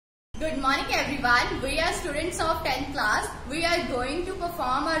Good morning everyone. We are students of 10th class. We are going to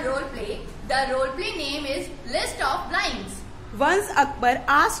perform a role play. The role play name is List of Blinds. Once Akbar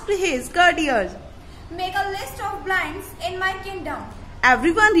asked his courtiers, "Make a list of blinds in my kingdom."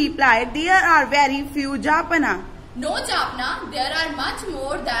 Everyone replied, "There are very few, Japana." No, Japna, there are much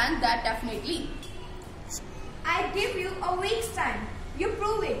more than that definitely. I give you a week's time. You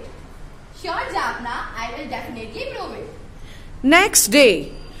prove it. Sure, Japna, I will definitely prove it. Next day,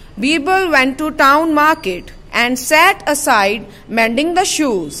 Birbal went to town market and sat aside mending the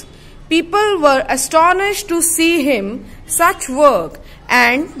shoes. People were astonished to see him such work,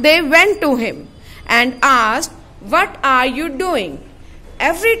 and they went to him and asked, "What are you doing?"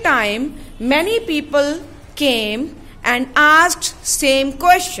 Every time many people came and asked same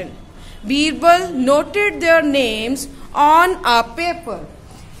question. Birbal noted their names on a paper,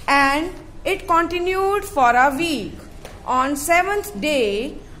 and it continued for a week. On 7th day,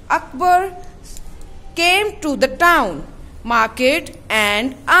 Akbar came to the town market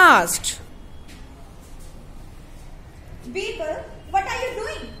and asked, Birbal, what are you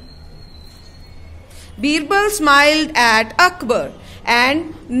doing? Birbal smiled at Akbar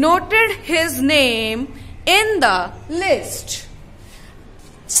and noted his name in the list.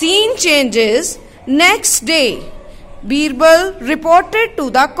 Scene changes. Next day, Birbal reported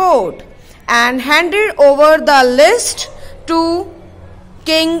to the court and handed over the list to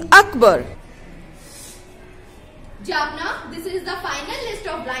King Akbar. Japna, this is the final list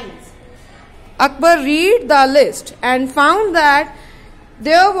of blinds. Akbar read the list and found that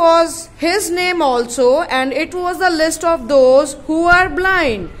there was his name also, and it was the list of those who are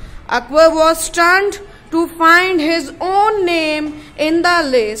blind. Akbar was stunned to find his own name in the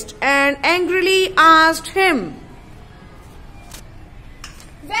list and angrily asked him,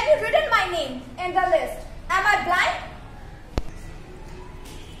 When you written my name in the list, am I blind?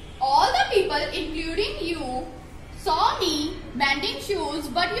 All the people, including you, saw me mending shoes,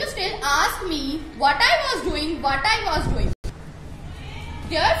 but you still asked me what I was doing.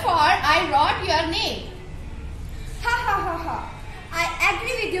 Therefore, I wrote your name. Ha ha ha ha. I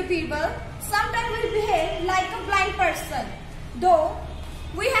agree with you, Birbal. Sometimes we behave like a blind person, though